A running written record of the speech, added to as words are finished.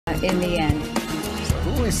in the end.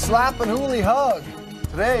 Who'ly slap and who'ly hug.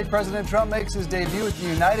 Today, President Trump makes his debut at the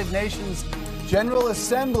United Nations General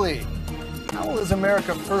Assembly. How will his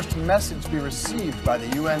America First message be received by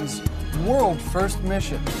the UN's World First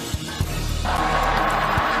mission?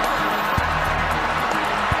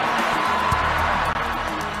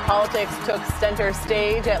 Politics took center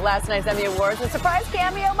stage at last night's Emmy Awards. A surprise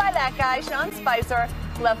cameo by that guy, Sean Spicer,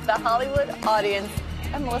 left the Hollywood audience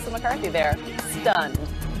and Melissa McCarthy there stunned.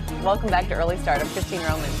 Welcome back to Early Start. I'm Christine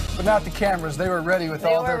Roman. But not the cameras. They were ready with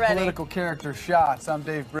all their political character shots. I'm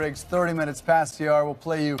Dave Briggs. 30 minutes past the hour. We'll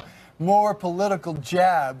play you more political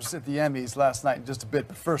jabs at the Emmys last night in just a bit.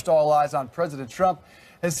 But first, all eyes on President Trump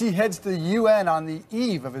as he heads to the UN on the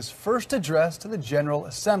eve of his first address to the General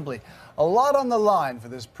Assembly. A lot on the line for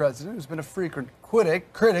this president, who's been a frequent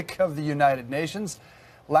critic of the United Nations.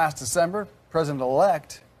 Last December,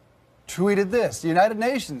 President-elect tweeted this: "The United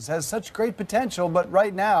Nations has such great potential, but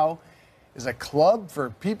right now is a club for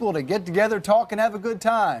people to get together, talk, and have a good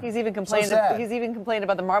time." He's even complained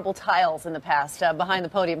about the marble tiles in the past behind the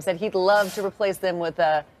podium. Said he'd love to replace them with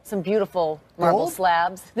some beautiful marble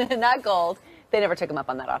slabs, not gold. They never took him up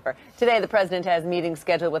on that offer. Today, the president has meetings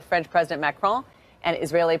scheduled with French President Macron and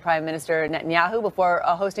Israeli Prime Minister Netanyahu before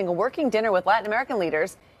hosting a working dinner with Latin American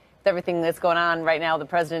leaders. With everything that's going on right now, the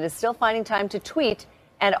president is still finding time to tweet,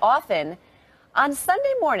 and often on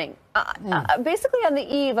Sunday morning, basically on the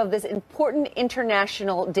eve of this important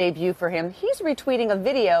international debut for him, he's retweeting a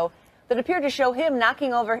video that appeared to show him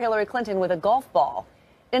knocking over Hillary Clinton with a golf ball.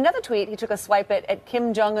 In another tweet, he took a swipe at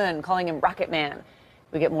Kim Jong-un, calling him Rocket Man.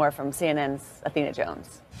 We get more from CNN's Athena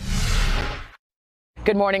Jones.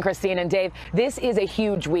 Good morning, Christine and Dave. This is a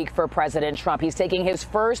huge week for President Trump. He's taking his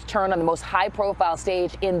first turn on the most high-profile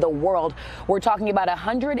stage in the world. We're talking about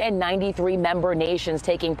 193 member nations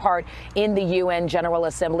taking part in the UN General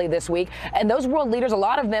Assembly this week. And those world leaders, a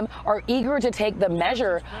lot of them, are eager to take the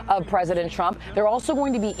measure of President Trump. They're also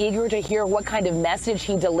going to be eager to hear what kind of message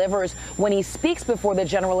he delivers when he speaks before the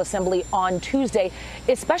General Assembly on Tuesday,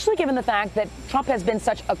 especially given the fact that Trump has been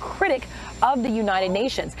such a critic of the United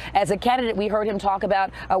Nations. As a candidate, we heard him talk about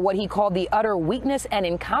what he called the utter weakness and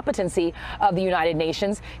incompetency of the United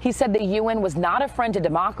Nations. He said the UN was not a friend to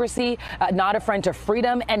democracy, not a friend to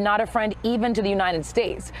freedom, and not a friend even to the United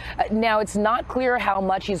States. Now, it's not clear how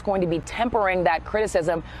much he's going to be tempering that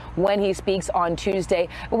criticism when he speaks on Tuesday,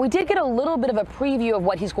 but we did get a little bit of a preview of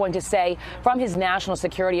what he's going to say from his national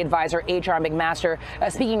security advisor, H.R. McMaster,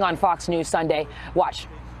 speaking on Fox News Sunday. Watch.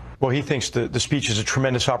 Well, he thinks the speech is a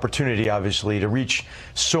tremendous opportunity, obviously, to reach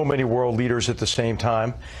so many world leaders at the same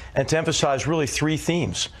time and to emphasize really three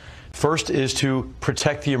themes. First is to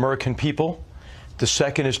protect the American people. The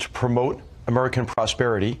second is to promote American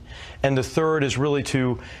prosperity. And the third is really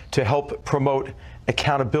to help promote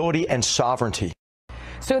accountability and sovereignty.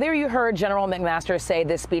 So there you heard General McMaster say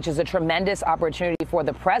this speech is a tremendous opportunity for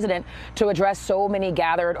the president to address so many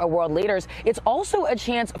gathered world leaders. It's also a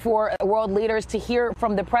chance for world leaders to hear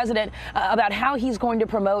from the president about how he's going to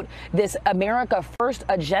promote this America First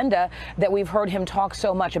agenda that we've heard him talk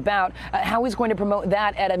so much about, how he's going to promote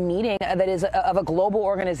that at a meeting that is of a global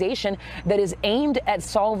organization that is aimed at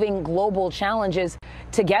solving global challenges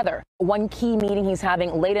together. One key meeting he's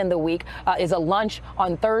having late in the week is a lunch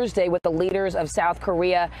on Thursday with the leaders of South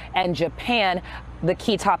Korea and Japan. The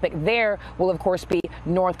key topic there will, of course, be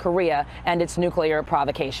North Korea and its nuclear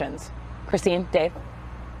provocations. Christine, Dave.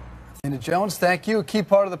 Athena Jones, thank you. A key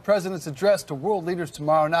part of the president's address to world leaders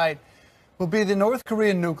tomorrow night will be the North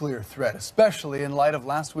Korean nuclear threat, especially in light of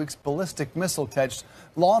last week's ballistic missile test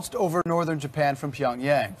launched over northern Japan from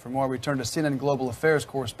Pyongyang. For more, we turn to CNN Global Affairs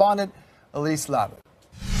correspondent Elise Labott.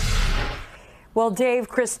 Well, Dave,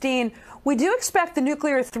 Christine, we do expect the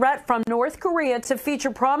nuclear threat from North Korea to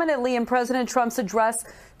feature prominently in President Trump's address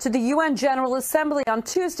to the UN General Assembly on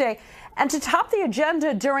Tuesday and to top the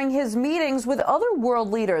agenda during his meetings with other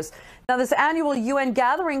world leaders. Now, this annual UN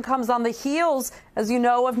gathering comes on the heels, as you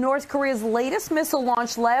know, of North Korea's latest missile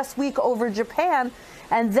launch last week over Japan.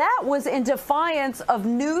 And that was in defiance of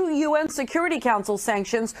new UN Security Council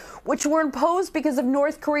sanctions, which were imposed because of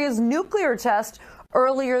North Korea's nuclear test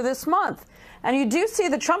earlier this month. And you do see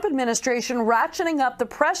the Trump administration ratcheting up the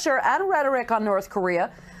pressure and rhetoric on North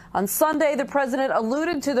Korea. On Sunday, the president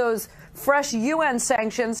alluded to those fresh UN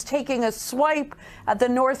sanctions, taking a swipe at the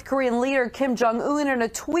North Korean leader Kim Jong-un in a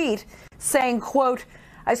tweet, saying, quote,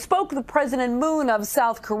 "I spoke with President Moon of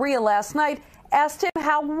South Korea last night, asked him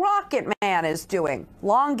how Rocket Man is doing.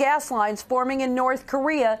 Long gas lines forming in North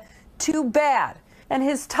Korea, too bad." And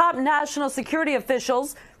his top national security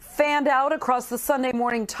officials fanned out across the Sunday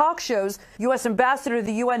morning talk shows. U.S. Ambassador to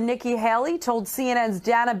the UN Nikki Haley told CNN's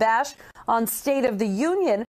Dana Bash on State of the Union